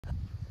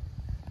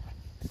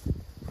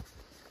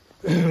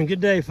Good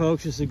day,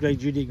 folks. This is Greg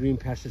Judy at Green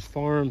Pastures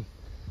Farm.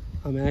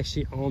 I'm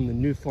actually on the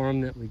new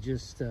farm that we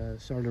just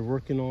started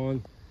working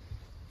on,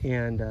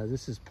 and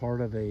this is part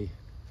of a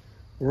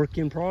work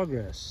in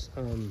progress.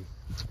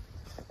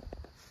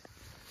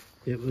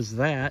 It was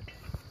that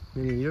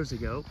many years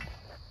ago,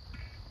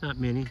 not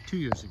many, 2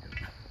 years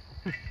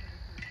ago.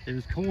 It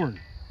was corn,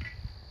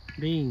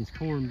 beans,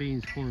 corn,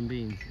 beans, corn,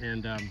 beans,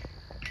 and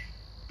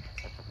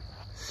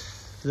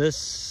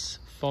this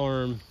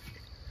farm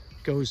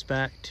goes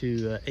back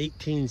to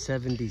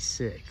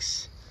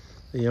 1876.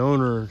 The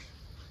owner,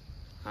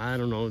 I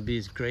don't know, it'd be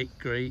his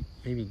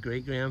maybe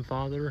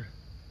great-grandfather,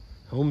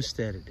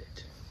 homesteaded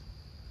it,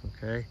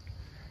 okay?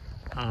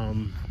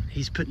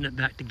 He's putting it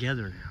back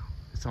together now.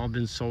 It's all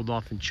been sold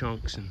off in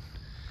chunks, and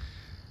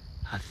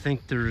I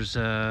think there's,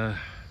 I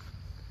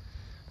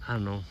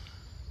don't know,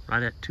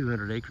 right at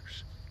 200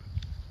 acres.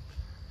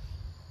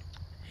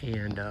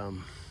 And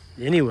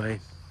anyway,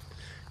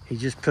 he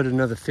just put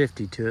another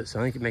 50 to it, so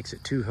I think it makes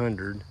it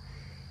 200.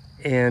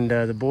 And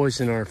the boys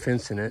and I are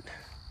fencing it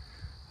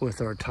with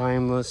our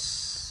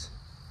timeless.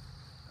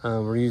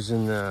 We're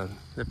using the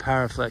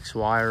Powerflex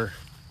wire,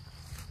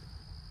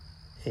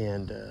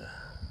 and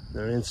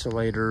their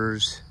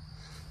insulators,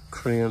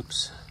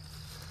 crimps,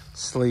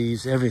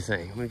 sleeves,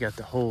 everything. We got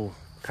the whole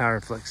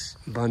Powerflex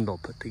bundle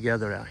put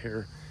together out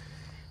here.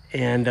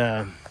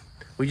 And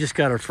we just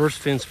got our first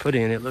fence put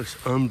in. It looks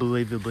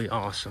unbelievably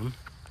awesome.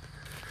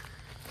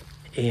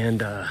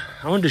 And I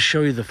wanted to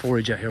show you the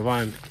forage out here.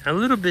 Why I'm a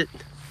little bit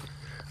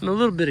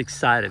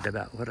excited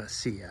about what I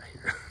see out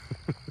here.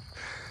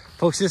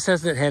 Folks, this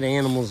hasn't had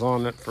animals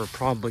on it for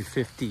probably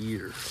 50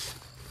 years.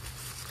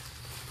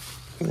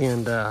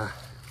 And we're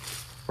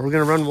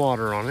gonna run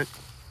water on it.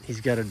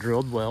 He's got a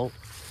drilled well.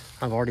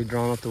 I've already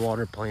drawn up the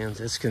water plans.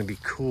 It's gonna be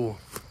cool.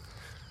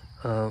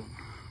 I'm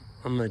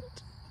gonna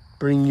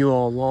bring you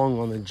all along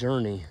on the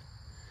journey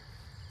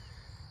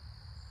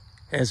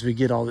as we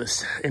get all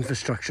this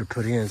infrastructure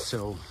put in.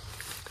 So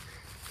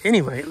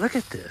anyway, look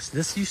at this.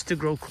 This used to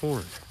grow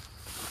corn.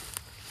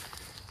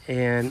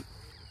 And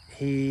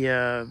he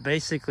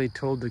basically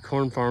told the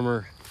corn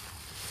farmer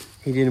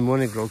he didn't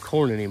want to grow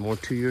corn anymore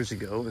 2 years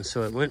ago. And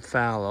so it went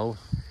fallow,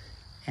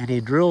 and he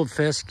drilled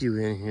fescue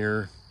in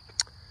here.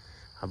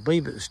 I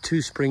believe it was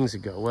 2 springs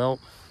ago. Well,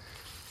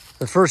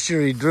 the first year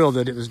he drilled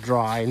it, it was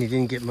dry and he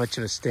didn't get much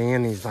of a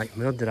stand. He's like,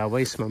 well, did I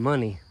waste my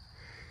money?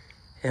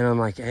 And I'm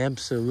like,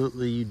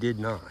 absolutely you did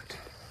not.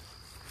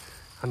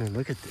 I mean,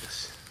 look at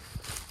this.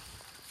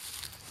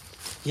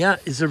 Yeah,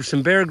 is there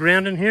some bare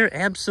ground in here?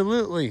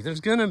 Absolutely, there's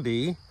gonna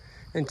be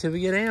until we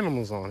get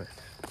animals on it.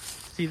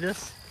 See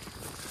this?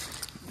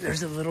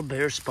 There's a little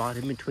bare spot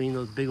in between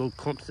those big old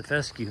clumps of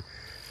fescue.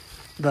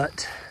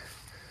 But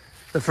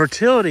the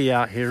fertility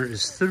out here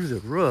is through the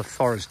roof as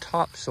far as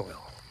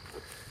topsoil.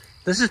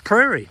 This is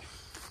prairie.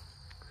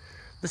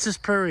 This is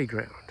prairie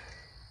ground.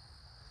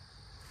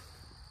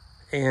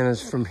 And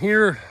it's from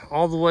here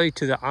all the way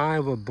to the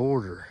Iowa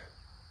border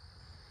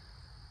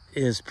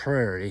is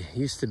prairie. It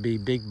used to be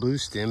big blue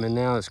stem, and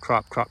now it's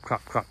crop, crop,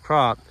 crop, crop,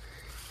 crop.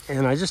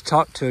 And I just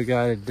talked to a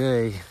guy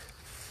today,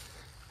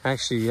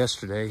 actually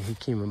yesterday. He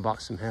came and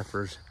bought some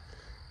heifers.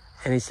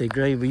 And he said,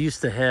 Greg, we used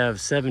to have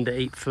 7 to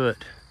 8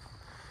 foot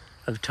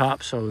of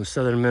topsoil in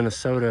southern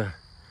Minnesota.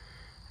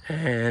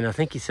 And I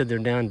think he said they're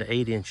down to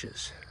 8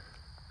 inches.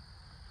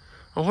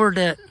 Well, where'd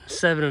that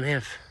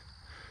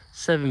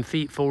 7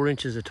 feet 4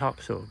 inches of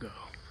topsoil go?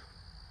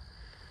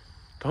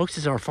 Folks,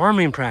 it's our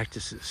farming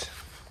practices.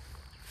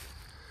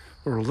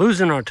 We're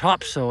losing our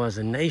topsoil as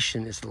a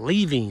nation. It's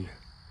leaving,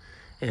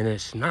 and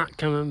it's not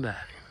coming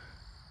back.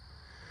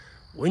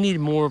 We need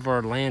more of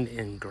our land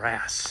in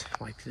grass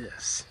like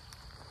this.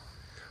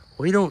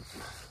 We don't.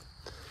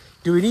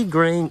 Do we need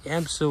grain?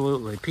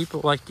 Absolutely. People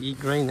like to eat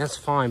grain, that's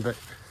fine, but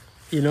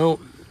you know,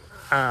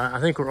 I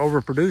think we're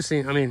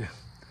overproducing. I mean,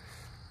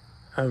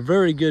 a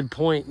very good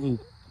point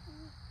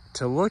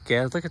to look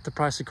at the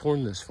price of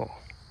corn this fall.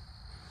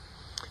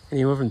 And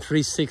he went from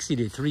 $3.60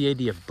 to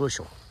 $3.80 a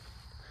bushel.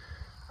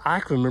 I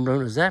can remember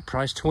when it was that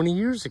price 20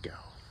 years ago,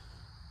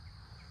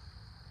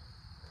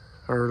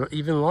 or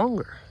even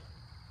longer.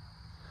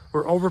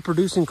 We're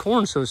overproducing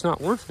corn, so it's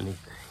not worth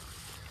anything.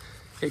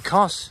 It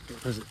costs,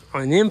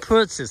 on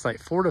inputs, it's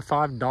like $4 to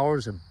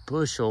 $5 a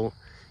bushel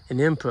in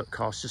input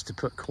costs just to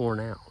put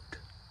corn out.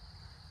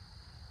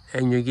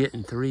 And you're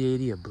getting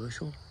 $3.80 a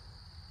bushel?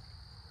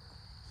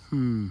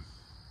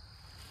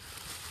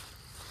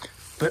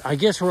 But I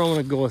guess where I want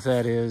to go with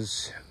that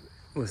is,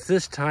 with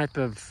this type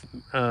of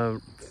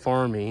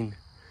farming,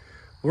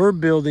 we're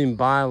building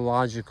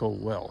biological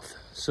wealth.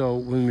 So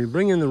when we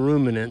bring in the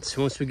ruminants,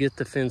 once we get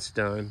the fence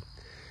done,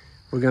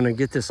 we're going to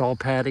get this all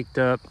paddocked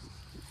up.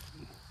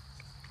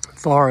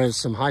 As far as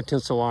some high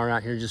tensile wire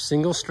out here, just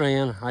single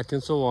strand, high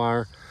tensile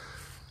wire.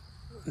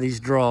 These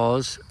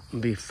draws will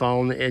be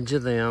following the edge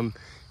of them.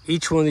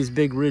 Each one of these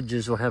big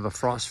ridges will have a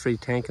frost-free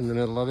tank in the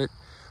middle of it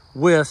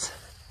with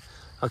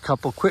a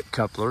couple quick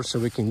couplers, so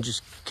we can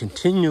just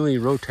continually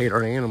rotate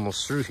our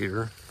animals through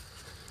here.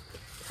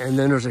 And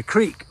then there's a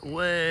creek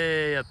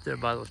way up there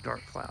by those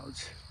dark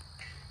clouds.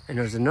 And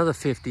there's another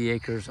 50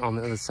 acres on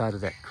the other side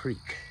of that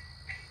creek.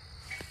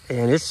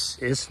 And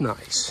it's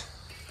nice.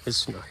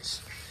 It's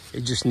nice.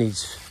 It just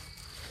needs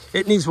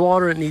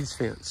water, it needs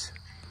fence.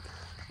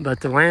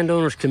 But the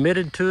landowner's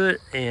committed to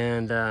it,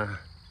 and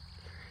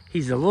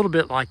he's a little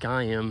bit like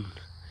I am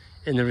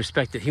in the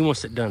respect that he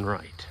wants it done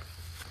right.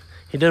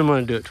 He doesn't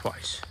want to do it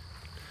twice.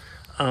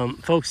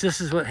 Folks, this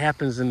is what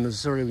happens in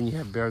Missouri when you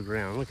have bare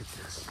ground. Look at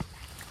this.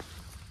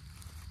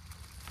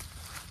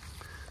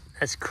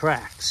 That's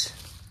cracks.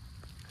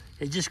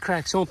 It just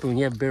cracks open when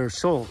you have bare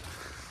soil.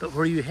 But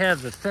where you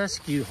have the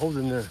fescue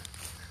holding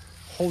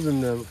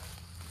the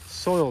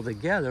soil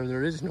together,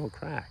 there is no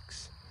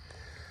cracks.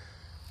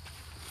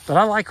 But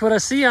I like what I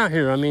see out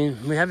here. I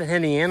mean, we haven't had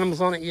any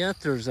animals on it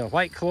yet. There's a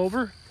white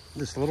clover.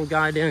 This little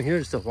guy down here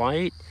is the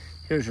white.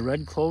 Here's a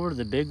red clover,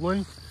 the big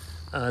one.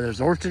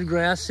 There's orchard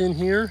grass in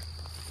here.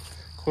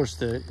 Of course,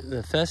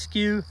 the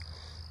fescue.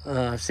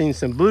 I've seen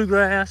some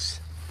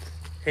bluegrass.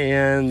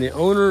 And the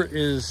owner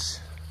is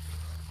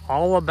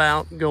all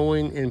about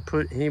going and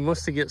he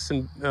wants to get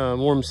some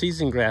warm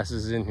season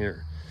grasses in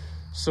here.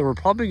 So we're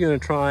probably going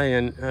to try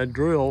and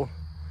drill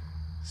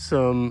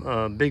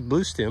some big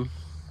blue stem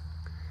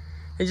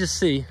and just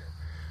see.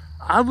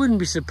 I wouldn't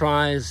be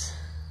surprised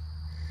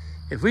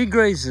if we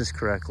graze this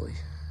correctly.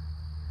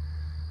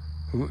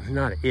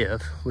 Not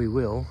if, we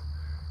will.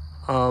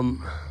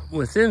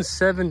 Within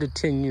 7 to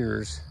 10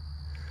 years,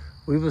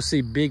 we will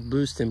see big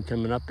blue stem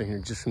coming up in here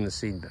just from the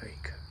seed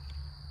bank.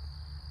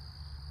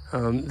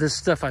 This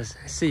stuff I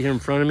see here in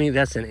front of me,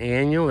 that's an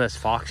annual, that's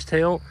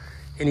foxtail.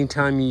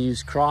 Anytime you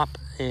use crop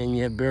and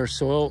you have bare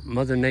soil,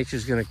 Mother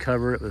Nature's gonna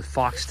cover it with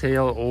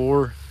foxtail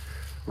or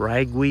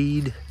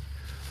ragweed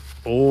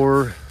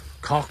or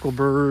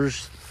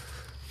cockleburs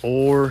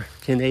or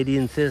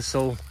Canadian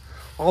thistle,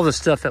 all the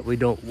stuff that we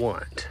don't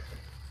want.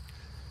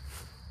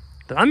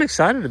 But I'm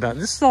excited about it.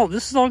 This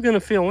is all gonna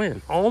fill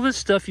in. All this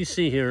stuff you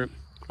see here,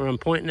 where I'm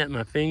pointing at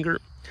my finger,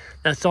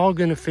 that's all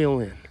gonna fill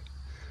in.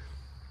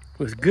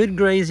 With good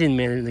grazing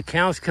management, the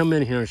cows come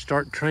in here and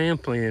start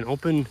trampling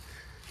and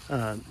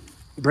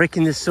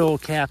breaking the soil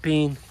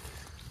capping,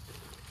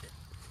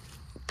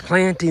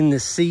 planting the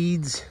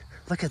seeds.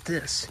 Look at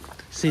this.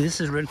 See,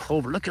 this is red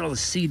clover. Look at all the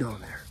seed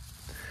on there.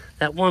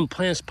 That one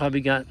plant's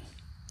probably got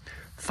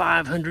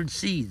 500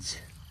 seeds.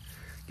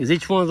 Because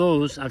each one of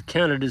those, I've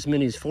counted as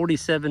many as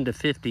 47 to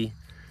 50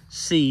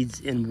 seeds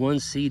in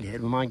one seed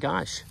head. Oh my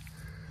gosh,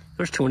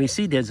 there's 20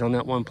 seed heads on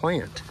that one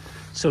plant.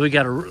 So we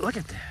got to look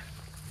at that.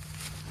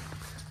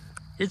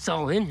 It's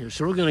all in here.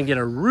 So we're going to get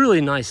a really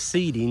nice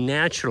seeding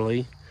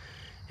naturally.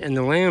 And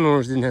the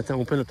landowners didn't have to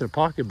open up their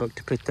pocketbook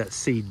to put that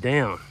seed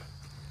down.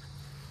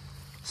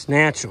 It's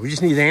natural. We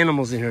just need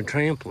animals in here to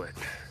trample it.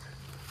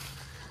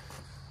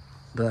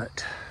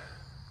 But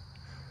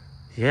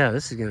yeah,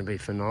 this is going to be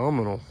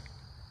phenomenal.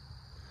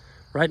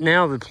 Right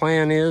now, the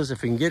plan is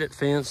if we can get it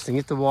fenced and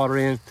get the water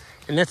in,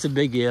 and that's a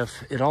big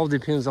if. It all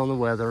depends on the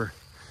weather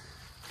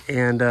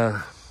and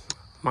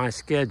my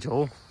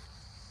schedule.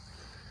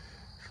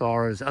 As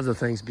far as other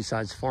things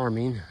besides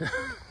farming.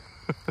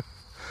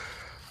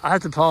 I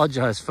have to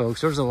apologize,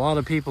 folks. There's a lot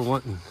of people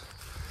wanting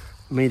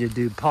me to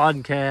do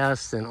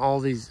podcasts and all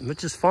these,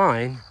 which is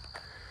fine,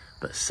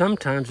 but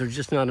sometimes there's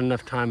just not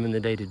enough time in the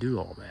day to do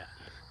all that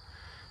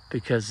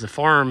because the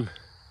farm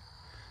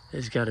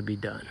has got to be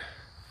done.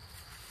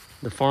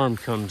 The farm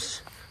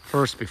comes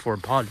first before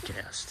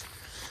podcast.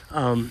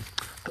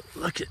 But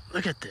look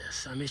at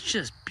this. I mean, it's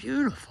just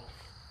beautiful.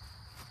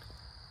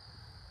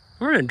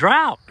 We're in a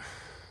drought.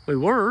 We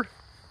were.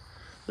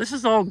 This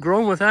is all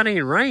grown without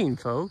any rain,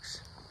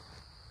 folks.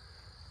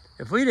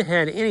 If we'd have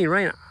had any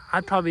rain,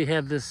 I'd probably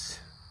have this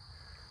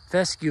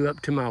fescue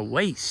up to my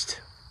waist.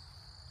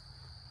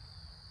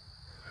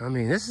 I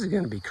mean, this is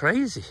going to be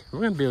crazy.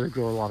 We're going to be able to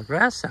grow a lot of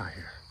grass out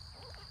here.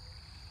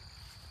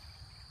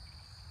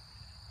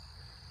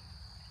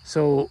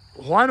 So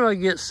why do I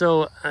get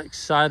so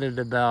excited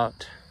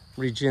about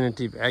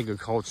regenerative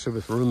agriculture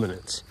with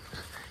ruminants?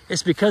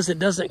 It's because it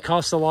doesn't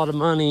cost a lot of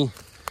money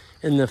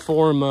in the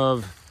form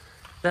of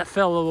that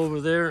fellow over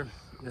there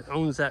that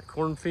owns that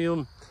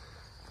cornfield.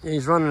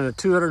 He's running a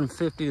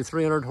 250 to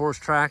 300 horse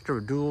tractor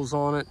with duals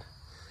on it,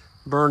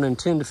 burning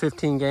 10 to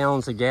 15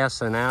 gallons of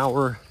gas an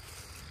hour.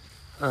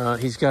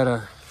 He's got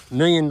a $1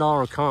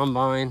 million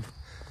combine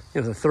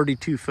with a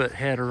 32-foot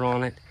header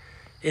on it.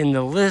 And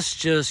the list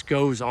just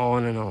goes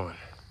on and on.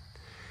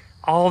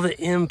 All the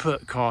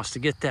input costs to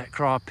get that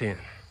crop in.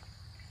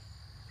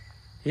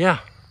 Yeah.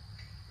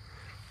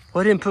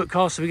 What input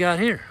costs have we got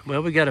here?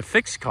 Well, we got a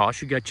fixed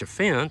cost. You got your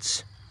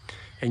fence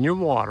and your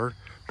water.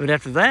 But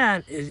after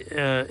that,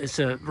 it's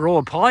a roll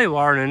of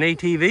polywire and an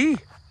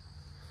ATV.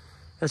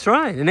 That's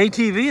right, an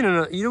ATV.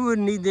 And you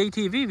wouldn't need the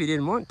ATV if you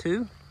didn't want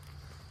to.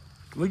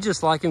 We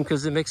just like them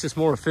because it makes us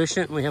more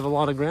efficient and we have a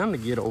lot of ground to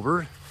get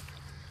over.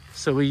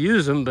 So we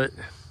use them, but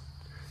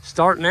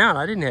starting out,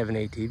 I didn't have an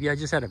ATV. I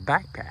just had a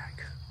backpack.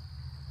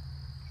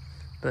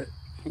 But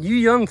you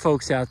young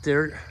folks out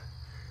there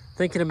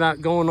thinking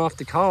about going off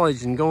to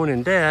college and going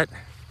in debt,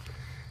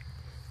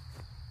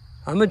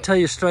 I'm gonna tell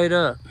you straight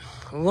up,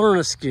 learn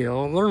a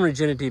skill, learn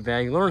regenerative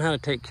ag, learn how to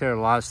take care of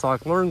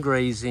livestock, learn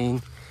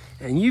grazing,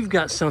 and you've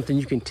got something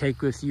you can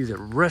take with you the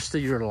rest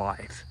of your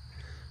life.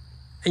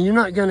 And you're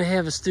not gonna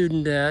have a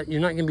student debt.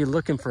 You're not gonna be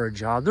looking for a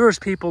job. There's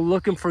people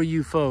looking for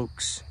you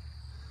folks.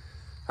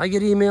 I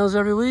get emails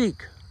every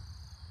week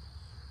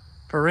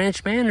for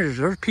ranch managers.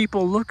 There's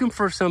people looking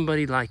for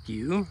somebody like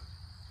you.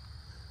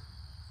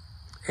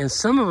 And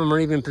some of them are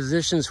even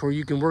positions where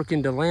you can work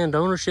into land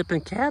ownership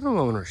and cattle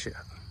ownership.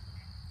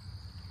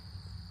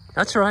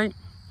 That's right.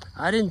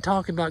 I didn't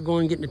talk about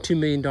going and getting a $2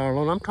 million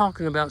loan. I'm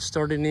talking about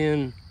starting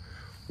in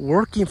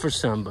working for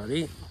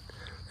somebody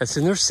that's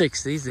in their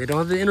 60s. They don't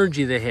have the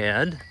energy they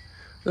had.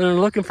 They're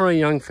looking for a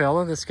young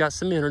fella that's got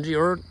some energy,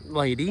 or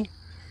lady.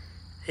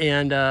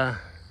 And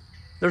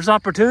there's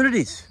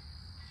opportunities.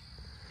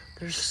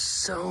 There's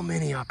so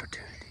many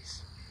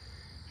opportunities.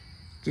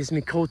 Gives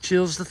me cold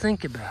chills to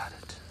think about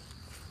it.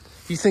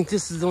 You think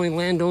this is the only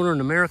landowner in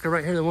America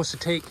right here that wants to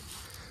take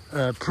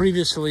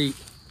previously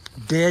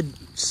dead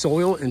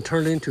soil and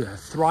turn it into a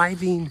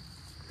thriving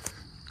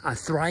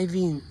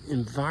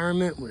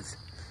environment with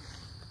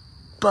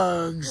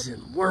bugs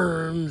and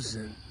worms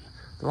and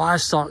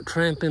livestock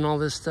tramping, all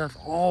this stuff,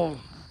 all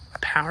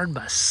powered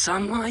by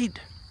sunlight?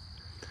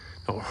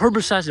 No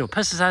herbicides, no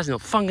pesticides, no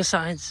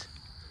fungicides,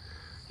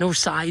 no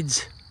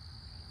sides,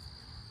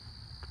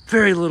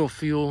 very little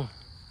fuel.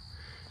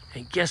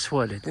 And guess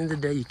what? At the end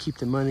of the day, you keep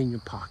the money in your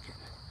pocket.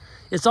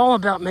 It's all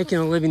about making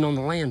a living on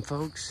the land,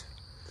 folks.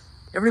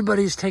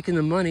 Everybody's taking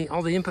the money.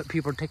 All the input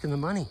people are taking the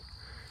money.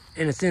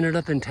 And it's ended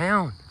up in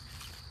town.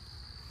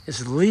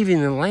 It's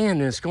leaving the land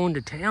and it's going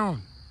to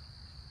town.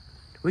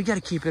 We got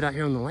to keep it out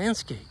here on the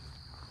landscape.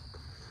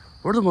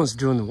 We're the ones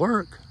doing the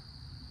work.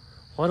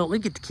 Why don't we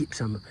get to keep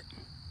some of it?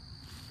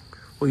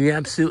 Well, you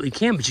absolutely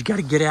can, but you got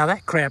to get out of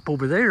that crap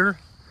over there.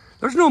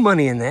 There's no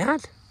money in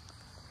that.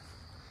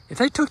 If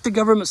they took the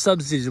government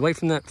subsidies away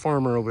from that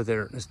farmer over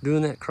there that's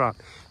doing that crop,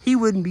 he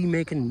wouldn't be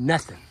making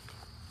nothing.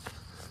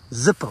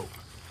 Zippo.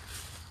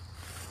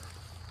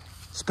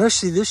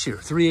 Especially this year,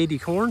 380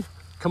 corn.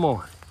 Come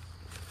on.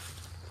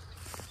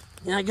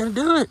 You're not gonna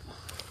do it.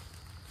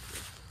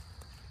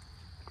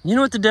 You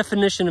know what the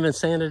definition of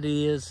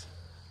insanity is?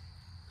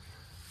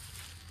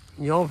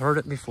 Y'all have heard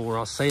it before,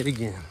 I'll say it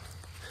again.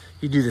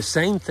 You do the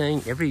same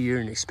thing every year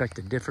and expect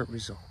a different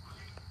result.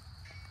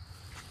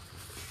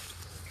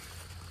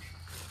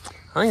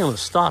 I'm gonna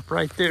stop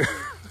right there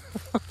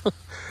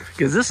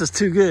because this is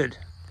too good.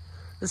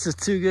 This is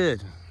too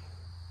good.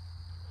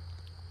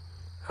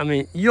 I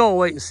mean, you'll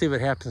wait and see what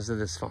happens to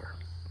this farm.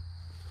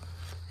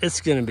 It's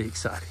gonna be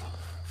exciting.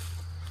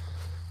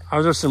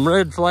 Are there some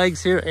red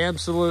flags here?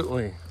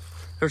 Absolutely.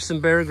 There's some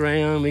bare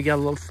ground. We got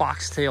a little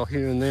foxtail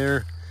here and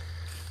there.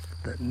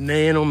 But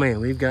man, oh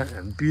man, we've got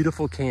a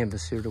beautiful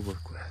canvas here to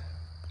work with.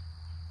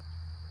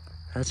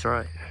 That's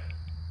right.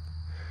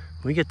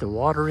 We get the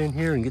water in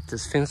here and get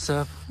this fence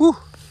up. Woo!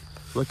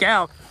 Look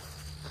out.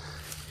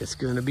 It's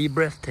gonna be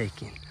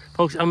breathtaking.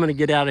 Folks, I'm gonna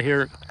get out of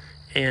here,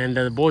 and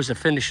the boys are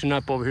finishing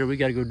up over here. We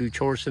gotta go do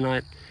chores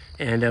tonight,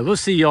 and we'll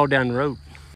see y'all down the road.